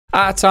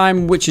At a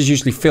time which is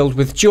usually filled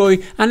with joy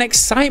and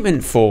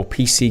excitement for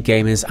PC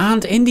gamers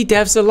and indie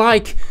devs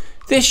alike,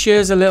 this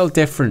year's a little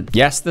different.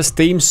 Yes, the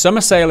Steam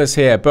Summer Sale is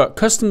here, but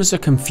customers are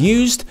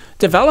confused,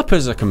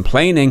 developers are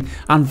complaining,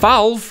 and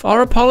Valve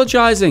are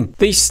apologising.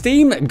 The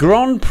Steam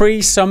Grand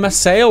Prix Summer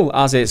Sale,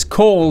 as it's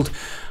called,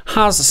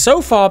 has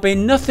so far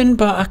been nothing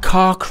but a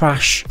car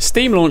crash.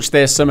 Steam launched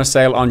their summer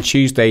sale on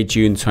Tuesday,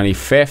 June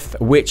 25th,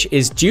 which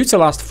is due to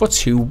last for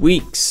 2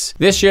 weeks.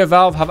 This year,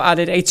 Valve have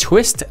added a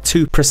twist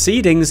to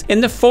proceedings in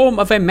the form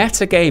of a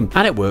meta game,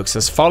 and it works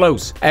as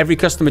follows. Every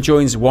customer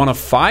joins one of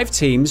 5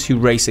 teams who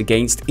race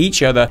against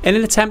each other in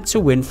an attempt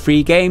to win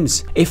free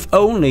games. If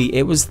only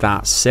it was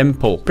that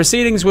simple.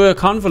 Proceedings were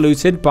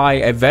convoluted by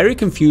a very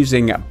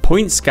confusing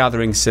points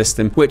gathering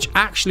system, which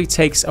actually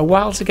takes a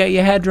while to get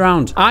your head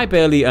around. I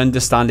barely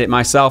understand it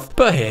myself,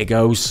 but here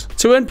goes.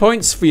 To earn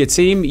points for your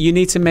team, you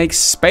need to make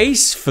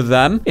space for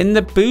them in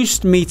the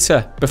boost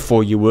meter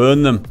before you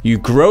earn them. You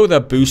grow the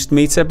boost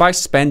meter by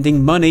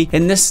spending money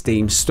in the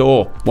Steam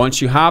store.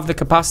 Once you have the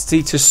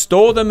capacity to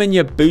store them in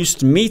your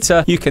boost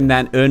meter, you can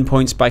then earn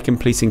points by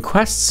completing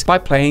quests by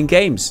playing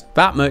games.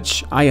 That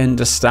much I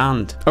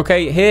understand.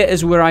 Okay, here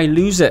is where I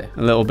lose it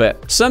a little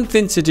bit.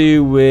 Something to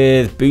do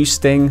with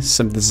boosting,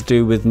 something to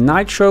do with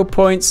nitro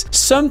points,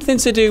 something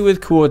to do with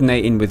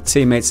coordinating with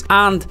teammates,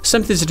 and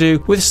something to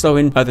do with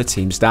slowing other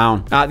teams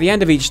down. At the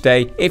end of each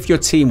day, if your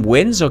team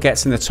wins or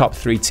gets in the top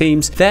 3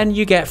 teams, then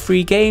you get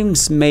free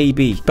games,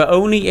 maybe, but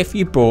only if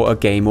you bought a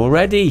game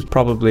already,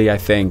 probably, I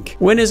think.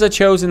 Winners are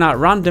chosen at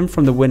random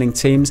from the winning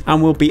teams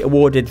and will be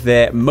awarded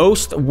their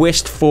most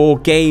wished for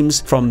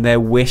games from their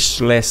wish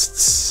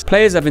lists.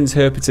 Players have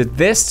interpreted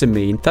this to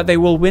mean that they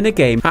will win a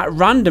game at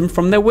random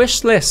from their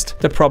wish list.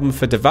 The problem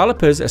for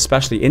developers,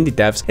 especially indie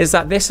devs, is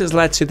that this has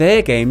led to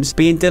their games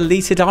being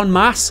deleted en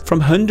masse from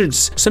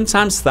hundreds,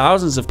 sometimes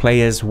thousands of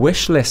players'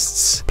 wish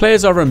lists.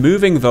 Players are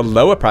removing the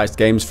lower priced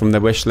games from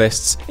their wish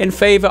lists in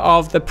favor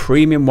of the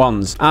premium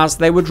ones, as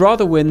they would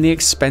rather win the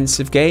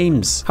expensive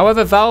games.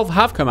 However, Valve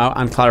have come out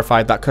and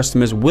clarified that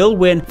customers will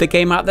win the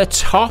game at the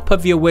top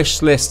of your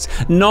wish list,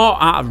 not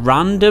at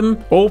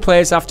random. All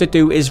players have to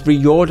do is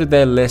reorder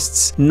their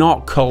lists,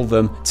 not cull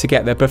them to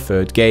get their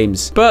preferred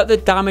games. But the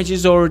damage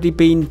has already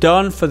been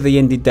done for the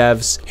indie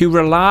devs who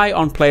rely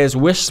on players'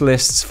 wish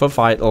lists for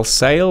vital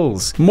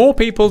sales. More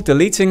people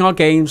deleting our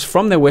games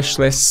from their wish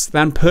lists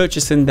than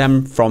purchasing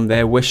them from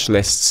their wish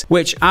lists,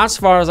 which, as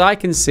far as I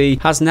can see,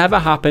 has never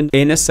happened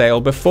in a sale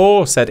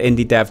before, said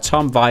indie dev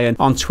Tom Vian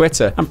on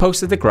Twitter, and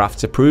posted the graph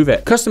to prove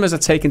it. Customers are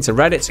taken to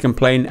Reddit to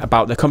complain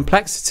about the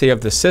complexity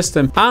of the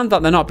system and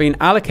that they're not being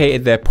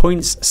allocated their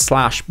points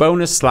 /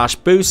 bonus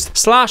 / boost /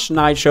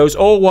 nitros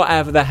or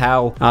whatever the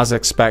hell as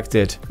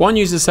expected. One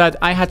user said,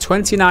 I had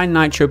 29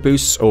 nitro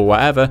boosts or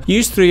whatever,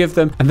 used 3 of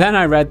them, and then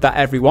I read that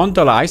every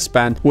 $1 I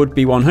spent would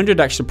be 100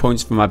 extra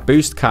points for my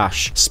boost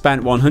cash.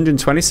 Spent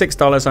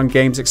 $126 on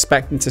games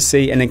expecting to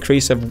see an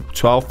increase of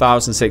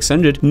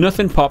 12,600.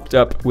 Nothing popped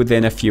up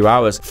within a few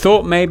hours.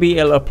 Thought maybe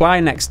it'll apply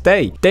next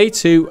day. Day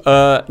 2,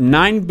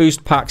 9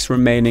 boost packs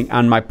remaining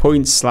and my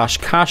points /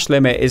 cash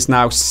limit is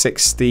now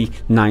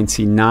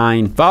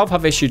 60.99. Valve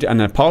have issued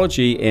an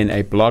apology in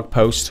a blog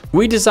post.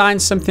 We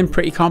designed something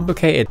pretty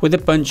complicated with a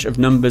bunch of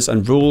numbers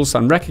and rules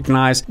and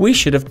recognize we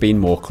should have been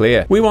more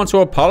clear. We want to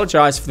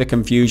apologize for the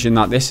confusion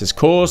that this has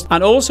caused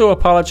and also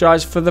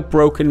apologize for the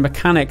broken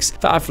mechanics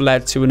that have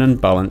led to an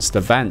unbalanced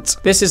event.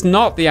 This is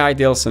not the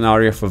ideal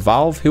scenario for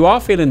Valve, who are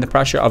feeling the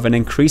pressure of an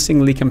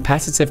increasingly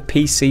competitive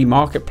PC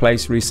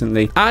marketplace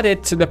recently,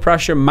 added to the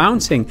pressure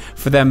mounting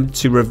for them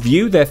to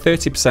review their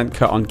 30%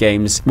 cut on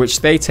games,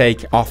 which they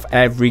take off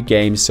every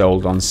game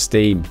sold on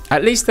Steam.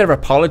 At least their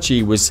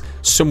apology was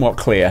somewhat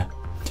clear.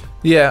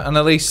 Yeah, and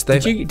at least they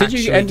did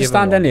you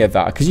understand any of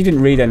that? Because you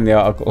didn't read any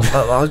of the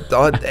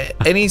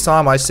article.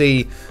 Anytime I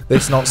see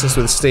this nonsense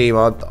with Steam,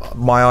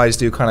 my eyes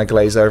do kind of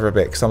glaze over a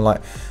bit because I'm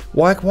like,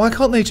 why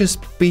can't they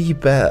just be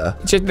better?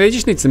 They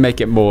just need to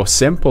make it more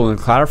simple and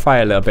clarify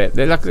a little bit.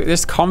 They're like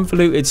this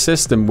convoluted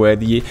system where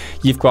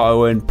you've got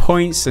to earn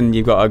points and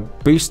you've got a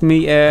boost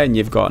meter and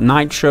you've got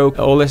nitro,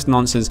 all this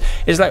nonsense.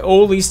 It's like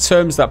all these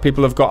terms that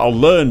people have got to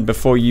learn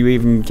before you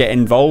even get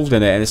involved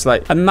in it. And it's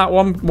like, and that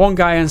one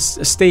guy on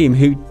Steam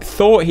who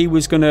thought he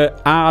was going to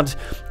add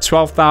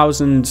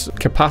 12,000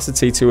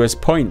 capacity to his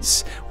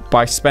points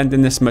by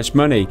spending this much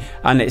money,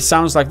 and it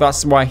sounds like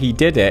that's why he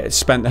did it.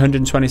 Spent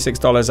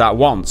 $126 at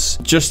once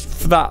just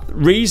for that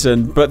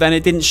reason, but then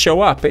it didn't show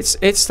up. It's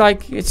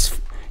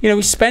you know,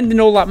 he's spending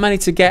all that money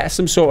to get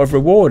some sort of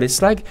reward.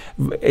 It's like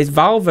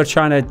Valve are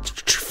trying to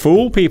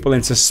fool people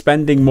into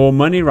spending more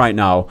money right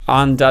now,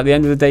 and at the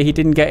end of the day he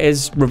didn't get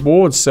his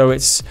rewards. So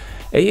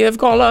they've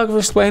got a lot of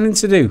explaining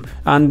to do,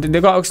 and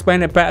they've got to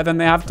explain it better than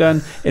they have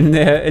done in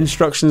their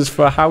instructions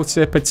for how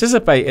to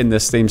participate in the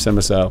Steam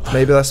Summer Sale.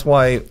 Maybe that's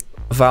why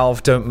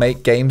Valve don't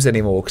make games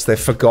anymore because they've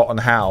forgotten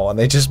how and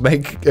they just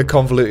make a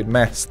convoluted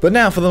mess. But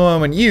now for the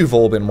moment you've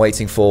all been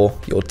waiting for,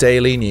 your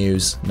daily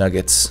news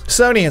nuggets.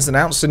 Sony has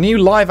announced a new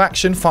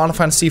live-action Final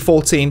Fantasy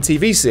XIV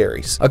TV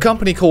series. A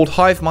company called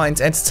Hive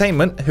Mind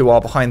Entertainment, who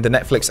are behind the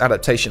Netflix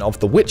adaptation of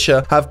The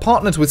Witcher, have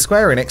partnered with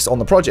Square Enix on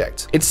the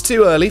project. It's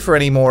too early for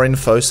any more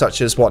info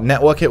such as what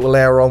network it will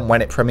air on,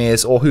 when it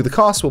premieres, or who the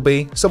cast will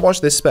be, so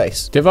watch this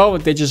space.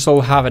 Devolver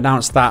Digital have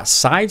announced that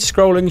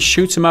side-scrolling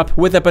shoot-'em-up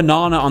with a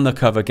banana on the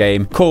cover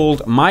game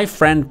called My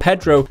Friend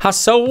Pedro has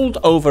sold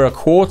over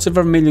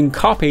 250,000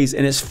 copies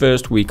in its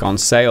first week on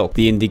sale.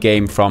 The indie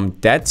game from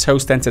Dead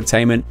Toast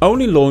Entertainment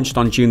only launched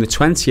on June the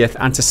 20th,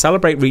 and to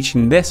celebrate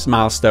reaching this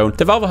milestone,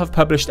 Devolver have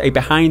published a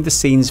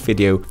behind-the-scenes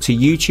video to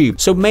YouTube,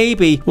 so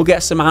maybe we'll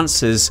get some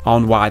answers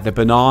on why the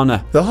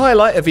banana. The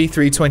highlight of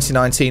E3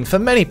 2019 for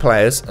many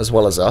players, as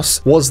well as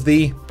us, was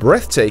the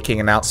breathtaking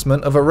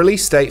announcement of a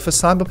release date for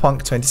Cyberpunk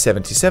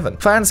 2077.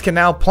 Fans can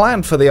now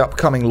plan for the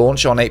upcoming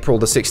launch on April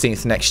the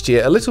 16th next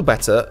year a little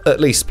better, at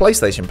least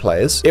PlayStation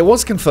players. It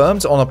was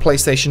confirmed on a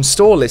PlayStation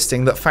Store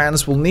listing that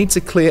fans will need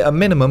to clear a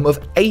minimum of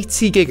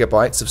 80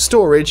 gigabytes of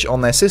storage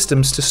on their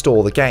systems to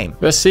store the game.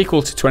 The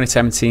sequel to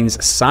 2017's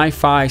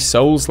sci-fi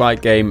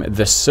Souls-like game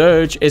The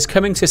Surge is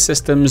coming to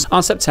systems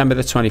on September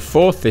the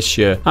 24th this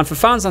year, and for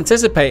fans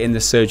anticipating The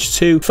Surge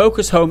 2,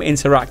 Focus Home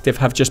Interactive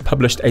have just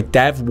published a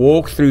dev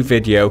walkthrough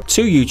video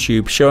to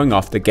YouTube showing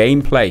off the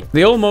gameplay.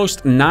 The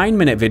almost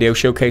 9-minute video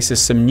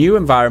showcases some new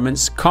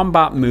environments,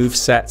 combat move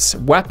sets,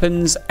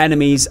 weapons,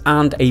 enemies,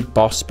 and a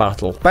boss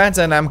battle.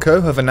 Bandai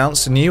Namco have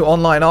announced a new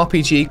online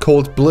RPG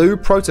called Blue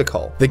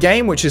Protocol. The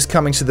game, which is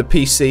coming to the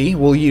PC,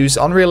 will use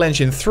Unreal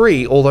Engine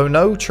 3, although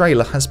no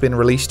trailer has been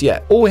released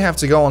yet. All we have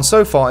to go on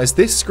so far is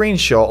this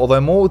screenshot,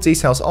 although more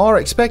details are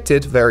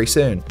expected very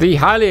soon. The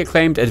highly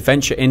acclaimed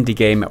adventure indie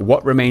game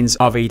What Remains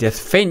of Edith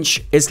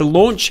Finch is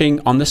launching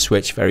on the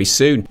Switch very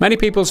soon. Many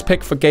people's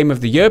pick for Game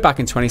of the Year back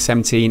in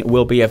 2017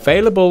 will be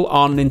available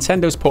on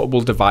Nintendo's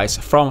portable device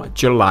from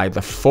July the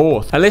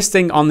 4th. A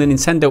listing on the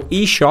Nintendo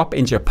eShop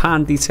in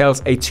Japan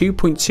details a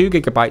 2.2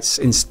 gigabytes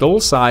install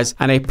size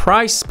and a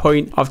price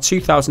point of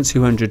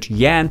 2,200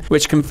 yen,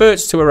 which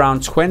converts to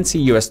around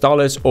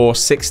 $20 or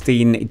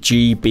 16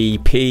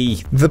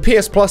 GBP. The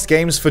PS Plus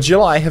games for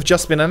July have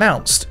just been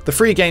announced. The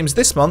free games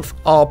this month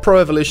are Pro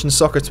Evolution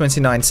Soccer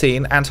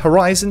 2019 and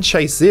Horizon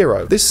Chase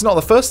Zero. This is not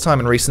the first time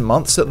in recent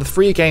months that the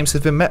free games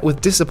have been met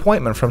with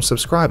disappointment from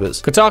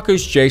subscribers.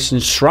 Kotaku's Jason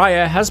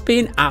Schreier has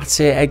been at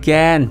it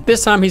again.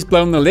 This time he's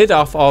blown the lid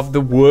off of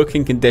the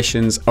working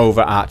conditions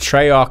over at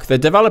Treyarch, the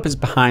developers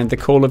behind the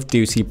Call of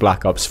Duty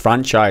Black Ops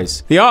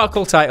franchise. The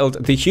article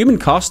titled The Human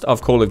Cost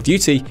of Call of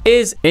Duty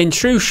is, in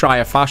true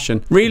Schreier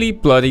fashion, really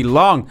bloody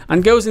long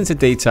and goes into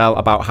detail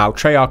about how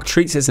Treyarch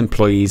treats its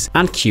employees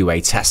and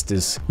QA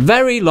testers.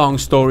 Very long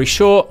story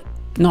short,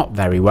 not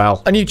very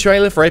well. A new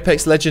trailer for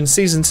Apex Legends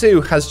Season 2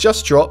 has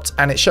just dropped,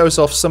 and it shows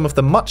off some of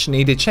the much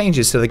needed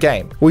changes to the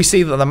game. We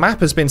see that the map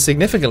has been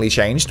significantly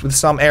changed, with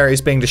some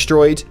areas being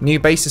destroyed, new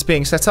bases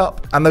being set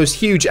up, and those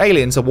huge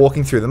aliens are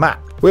walking through the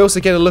map. We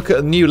also get a look at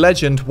a new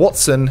legend,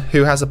 Watson,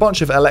 who has a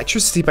bunch of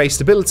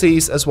electricity-based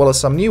abilities, as well as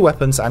some new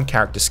weapons and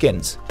character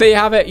skins. There you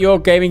have it, your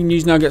gaming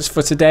news nuggets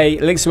for today.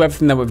 Links to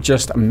everything that we've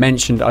just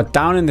mentioned are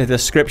down in the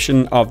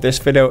description of this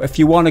video if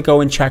you want to go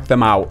and check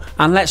them out.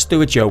 And let's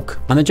do a joke.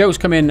 And the jokes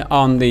come in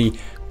on the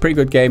Pretty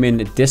Good Gaming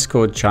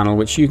Discord channel,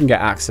 which you can get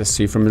access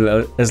to from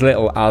as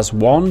little as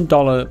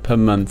 $1 per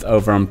month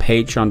over on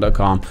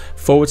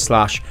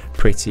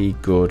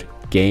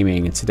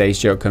patreon.com/prettygoodgaming. And today's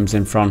joke comes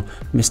in from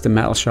Mr.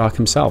 Metal Shark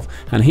himself,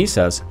 and he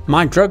says,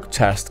 "My drug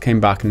test came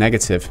back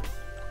negative.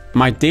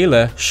 My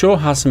dealer sure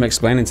has some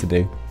explaining to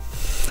do."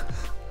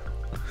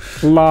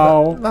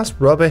 Lol. That's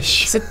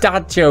rubbish. It's a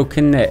dad joke,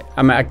 isn't it?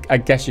 I mean, I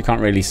guess you can't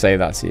really say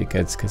that to your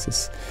kids because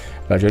it's...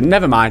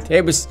 Never mind.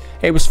 It was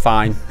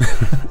fine.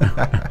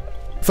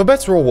 For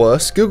better or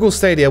worse, Google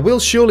Stadia will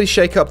surely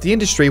shake up the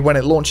industry when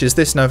it launches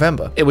this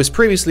November. It was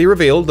previously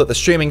revealed that the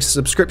streaming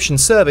subscription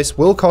service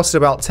will cost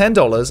about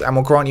 $10 and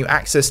will grant you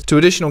access to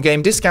additional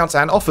game discounts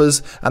and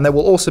offers, and there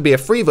will also be a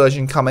free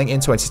version coming in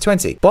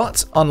 2020.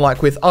 But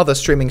unlike with other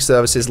streaming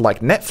services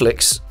like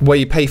Netflix, where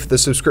you pay for the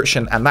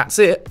subscription and that's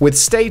it, with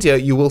Stadia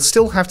you will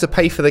still have to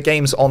pay for the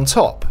games on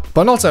top.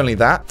 But not only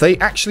that, they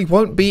actually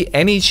won't be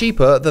any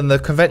cheaper than the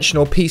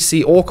conventional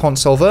PC or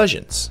console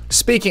versions.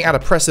 Speaking at a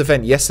press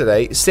event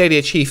yesterday,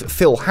 Stadia chief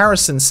Phil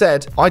Harrison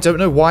said, "I don't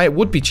know why it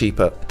would be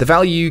cheaper. The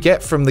value you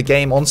get from the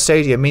game on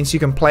Stadia means you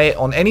can play it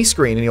on any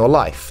screen in your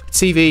life.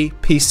 TV,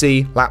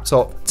 PC,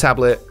 laptop,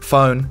 tablet,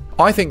 phone.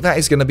 I think that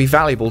is going to be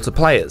valuable to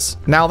players."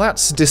 Now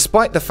that's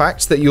despite the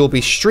fact that you'll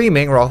be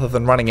streaming rather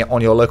than running it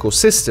on your local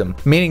system,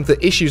 meaning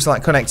that issues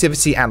like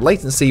connectivity and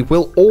latency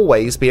will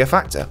always be a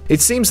factor. It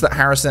seems that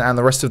Harrison and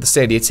the rest of the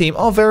Stadia team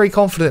are very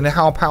confident in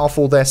how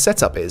powerful their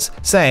setup is,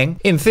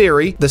 saying, "In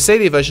theory, the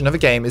Stadia version of a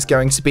game is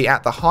going to be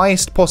at the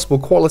highest possible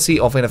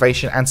quality of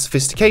innovation and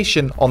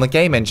sophistication on the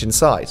game engine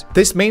side.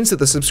 This means that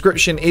the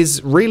subscription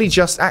is really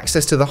just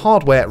access to the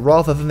hardware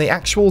rather than the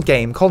actual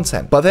game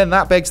content. But then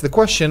that begs the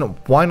question,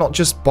 why not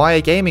just buy buy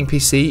a gaming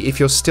PC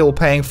if you're still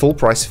paying full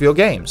price for your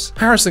games.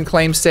 Harrison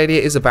claims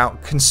Stadia is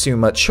about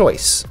consumer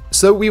choice.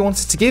 So we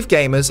wanted to give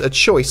gamers a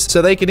choice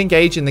so they could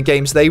engage in the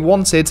games they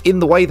wanted in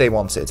the way they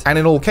wanted, and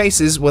in all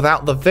cases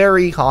without the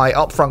very high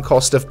upfront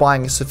cost of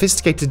buying a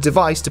sophisticated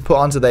device to put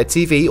under their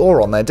TV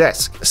or on their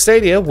desk.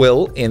 Stadia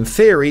will, in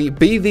theory,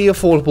 be the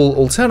affordable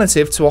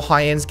alternative to a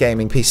high-end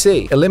gaming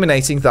PC,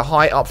 eliminating the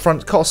high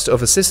upfront cost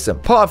of a system.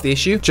 Part of the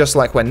issue, just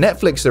like when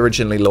Netflix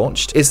originally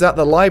launched, is that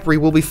the library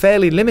will be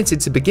fairly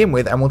limited to begin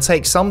with and will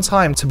take some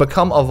time to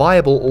become a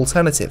viable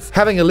alternative.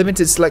 Having a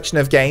limited selection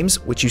of games,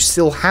 which you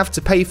still have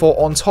to pay for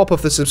on top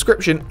of the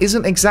subscription,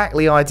 isn't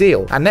exactly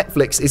ideal, and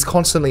Netflix is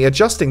constantly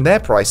adjusting their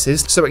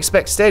prices, so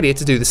expect Stadia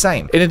to do the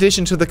same. In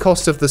addition to the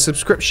cost of the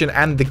subscription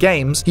and the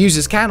games,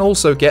 users can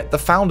also get the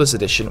Founders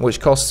Edition, which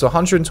costs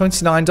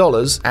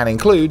 $129 and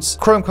includes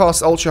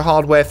Chromecast Ultra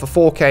hardware for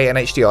 4K and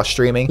HDR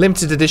streaming,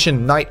 limited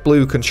edition Night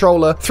Blue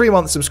controller,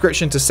 3-month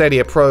subscription to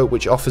Stadia Pro,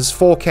 which offers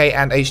 4K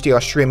and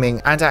HDR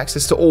streaming and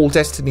access to all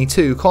Destiny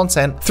 2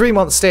 content,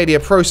 3-month Stadia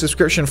Pro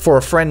subscription for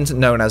a friend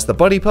known as the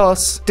Buddy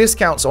Pass,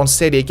 discounts on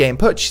Stadia game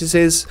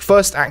purchases,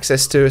 first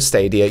access to a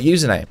Stadia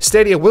username.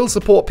 Stadia will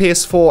support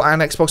PS4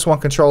 and Xbox One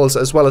controllers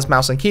as well as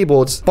mouse and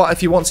keyboards, but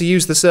if you want to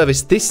use the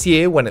service this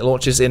year when it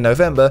launches in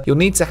November, you'll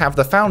need to have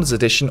the Founders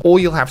Edition or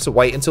you'll have to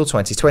wait until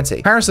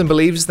 2020. Harrison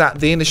believes that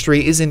the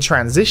industry is in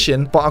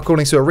transition, but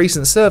according to a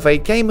recent survey,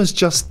 gamers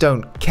just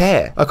don't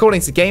care.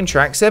 According to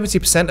GameTrack,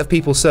 70% of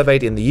people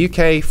surveyed in the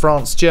UK,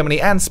 France, Germany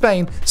and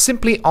Spain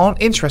simply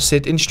aren't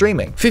interested in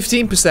streaming.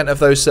 15% of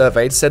those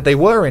surveyed said they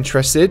were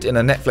interested in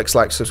a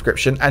Netflix-like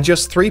subscription, and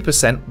just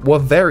 3% were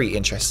very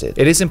interested.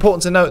 It is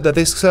important to note that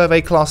this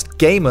survey classed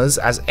gamers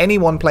as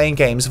anyone playing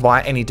games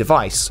via any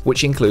device,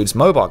 which includes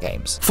mobile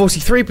games.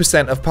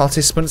 43% of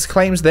participants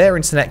claimed their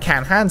internet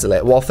can handle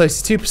it, while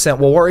 32%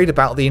 were worried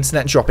about the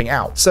internet dropping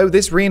out. So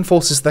this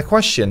reinforces the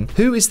question,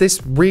 who is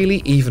this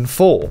really even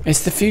for?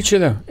 It's the future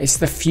though. It's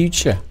the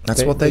future.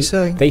 That's what they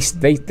say.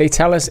 They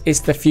tell us it's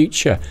the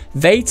future.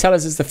 They tell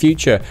us it's the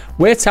future.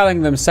 We're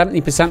telling them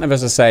 70% of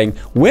us are saying,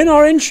 we're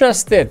not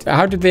interested.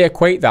 How did they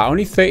equate that?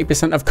 Only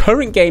 30% of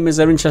current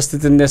gamers are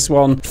interested in this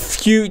one.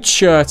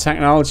 Future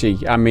technology.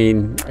 I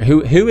mean,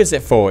 who is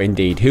it for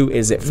indeed? Who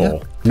is it for?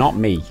 Yeah. Not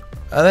me.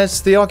 And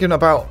there's the argument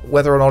about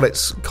whether or not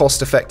it's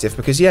cost effective,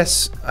 because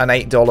yes, an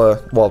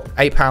 £8, well,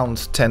 £8,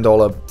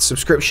 $10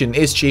 subscription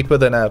is cheaper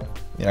than a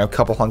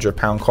couple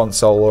 £100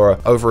 console or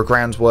over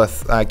 $1,000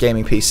 worth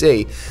gaming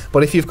PC.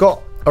 But if you've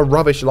got a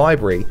rubbish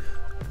library,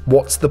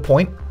 what's the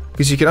point?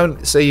 Because you can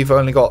only say you've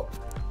only got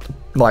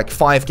like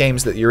 5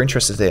 games that you're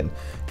interested in.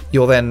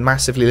 You're then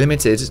massively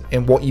limited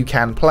in what you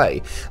can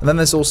play. And then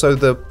there's also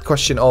the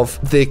question of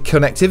the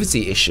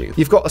connectivity issue.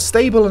 You've got a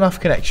stable enough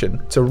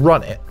connection to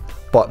run it,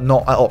 but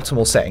not at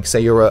optimal settings. Say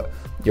you're at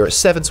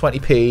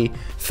 720p,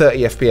 30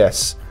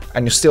 FPS,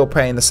 and you're still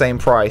paying the same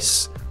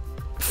price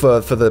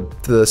for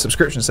the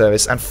subscription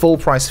service and full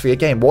price for your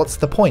game. What's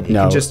the point? You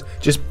can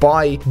just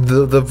buy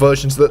the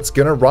versions that's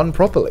gonna run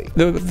properly.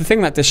 The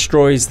thing that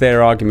destroys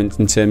their argument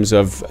in terms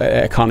of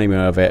economy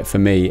of it for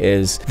me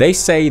is they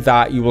say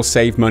that you will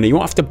save money. You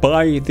won't have to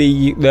buy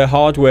the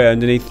hardware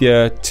underneath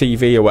your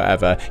TV or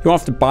whatever. You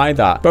won't have to buy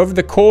that. But over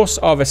the course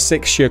of a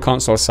 6-year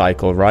console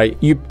cycle, right,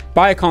 you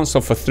buy a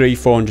console for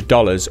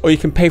 $300-400, or you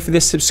can pay for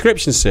this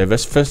subscription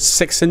service for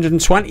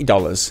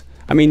 $620.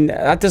 I mean,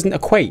 that doesn't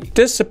equate. It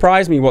does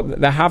surprise me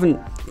what they haven't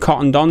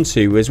cottoned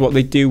onto is what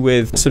they do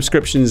with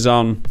subscriptions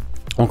on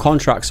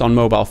contracts on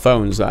mobile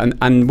phones,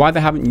 and why they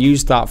haven't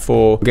used that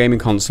for gaming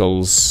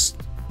consoles,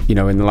 in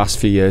the last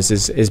few years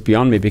is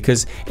beyond me.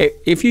 Because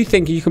if you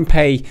think you can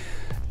pay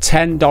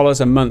 $10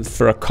 a month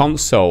for a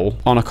console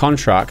on a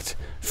contract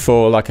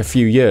for like a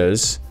few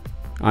years,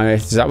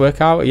 does that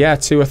work out? Yeah,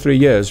 2 or 3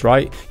 years,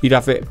 right? You'd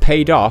have it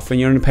paid off and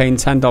you're only paying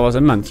 $10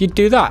 a month. You'd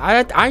do that.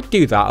 I'd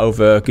do that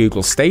over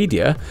Google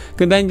Stadia.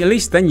 And then at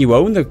least you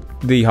own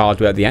the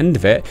hardware at the end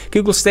of it.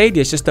 Google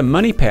Stadia is just a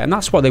money pit, and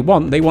that's what they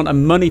want. They want a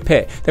money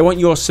pit. They want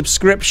your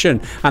subscription,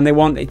 and they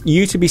want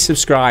you to be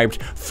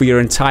subscribed for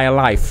your entire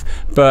life.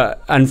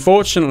 But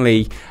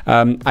unfortunately,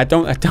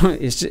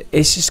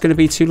 it's just going to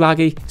be too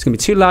laggy. It's going to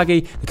be too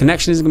laggy. The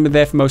connection isn't going to be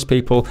there for most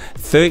people.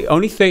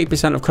 Only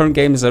 30% of current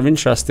gamers are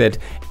interested.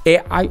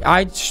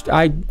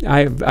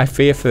 I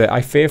fear for it.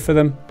 I fear for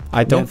them.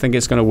 I don't think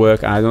it's going to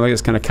work. I don't think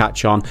it's going to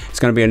catch on. It's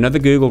going to be another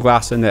Google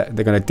Glass, and they're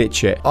going to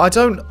ditch it. I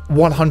don't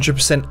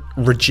 100%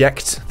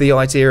 reject the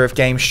idea of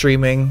game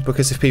streaming,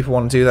 because if people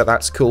want to do that,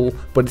 that's cool.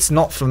 But it's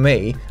not for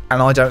me,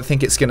 and I don't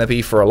think it's going to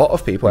be for a lot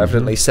of people.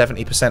 Evidently,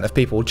 70% of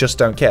people just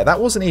don't care. That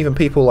wasn't even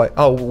people like,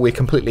 oh, we're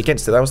completely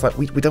against it. That was like,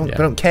 we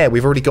don't care.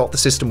 We've already got the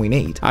system we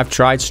need. I've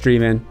tried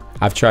streaming.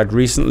 I've tried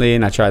recently,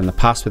 and I tried in the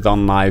past with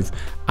OnLive,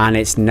 and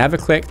it's never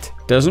clicked.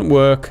 Doesn't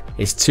work.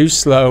 It's too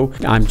slow.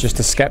 I'm just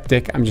a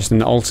skeptic. I'm just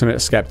an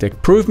ultimate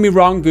skeptic. Prove me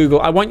wrong,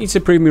 Google. I want you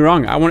to prove me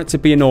wrong. I want it to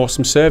be an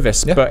awesome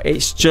service, but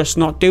it's just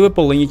not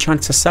doable. And you're trying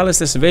to sell us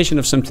this vision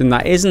of something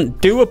that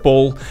isn't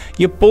doable.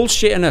 You're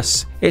bullshitting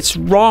us. It's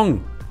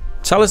wrong.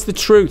 Tell us the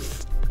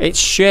truth. It's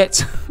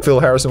shit. Phil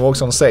Harrison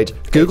walks on stage.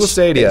 Google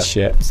Stadia. It's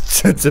shit.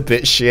 It's a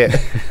bit shit.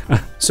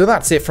 So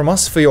that's it from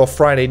us for your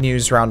Friday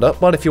news roundup.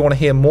 But if you want to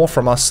hear more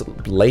from us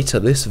later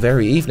this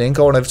very evening,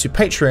 go on over to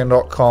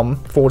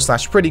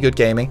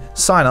patreon.com/prettygoodgaming.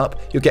 Sign up.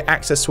 You'll get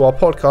access to our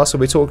podcast. We'll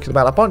be talking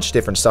about a bunch of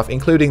different stuff,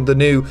 including the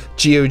new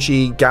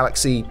GOG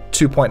Galaxy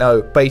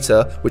 2.0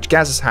 beta, which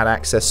Gaz has had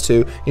access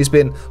to. He's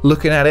been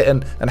looking at it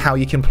and how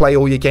you can play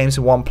all your games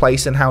in one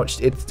place and how it's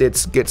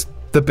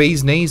the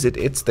bee's knees.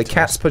 It's the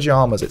cat's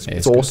pajamas.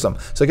 It's awesome.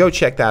 So go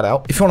check that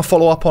out. If you want to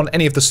follow up on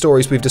any of the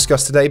stories we've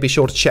discussed today, be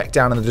sure to check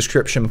down in the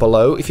description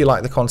below. If you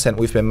like the content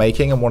we've been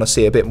making and want to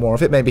see a bit more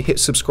of it, maybe hit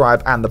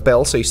subscribe and the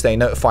bell so you stay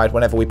notified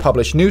whenever we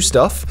publish new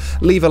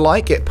stuff. Leave a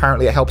like.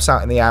 Apparently it helps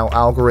out in the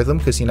algorithm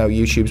because, you know,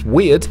 YouTube's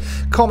weird.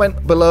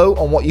 Comment below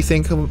on what you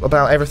think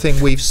about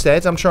everything we've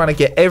said. I'm trying to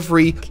get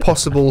every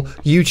possible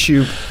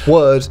YouTube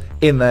word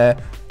in there.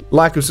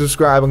 Like and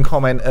subscribe and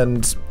comment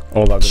and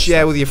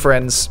share with your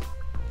friends.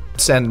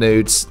 Send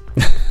nudes.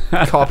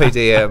 Carpe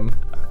diem.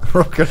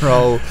 Rock and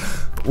roll.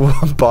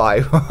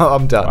 Bye.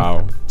 I'm done.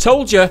 Wow.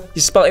 Told you.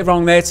 You spelled it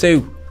wrong there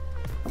too.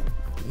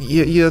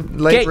 You're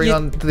labouring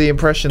under the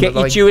impression that, get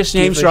your Jewish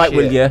names right,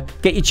 will you?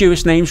 Get your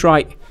Jewish names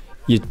right.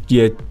 You.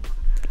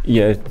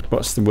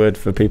 What's the word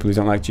for people who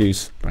don't like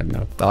Jews? I don't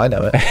know. I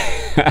know it.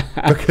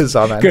 Because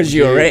I'm because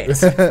you're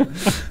it.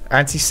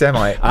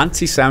 Anti-Semite.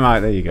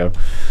 Anti-Semite. There you go.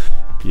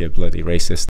 You bloody racist.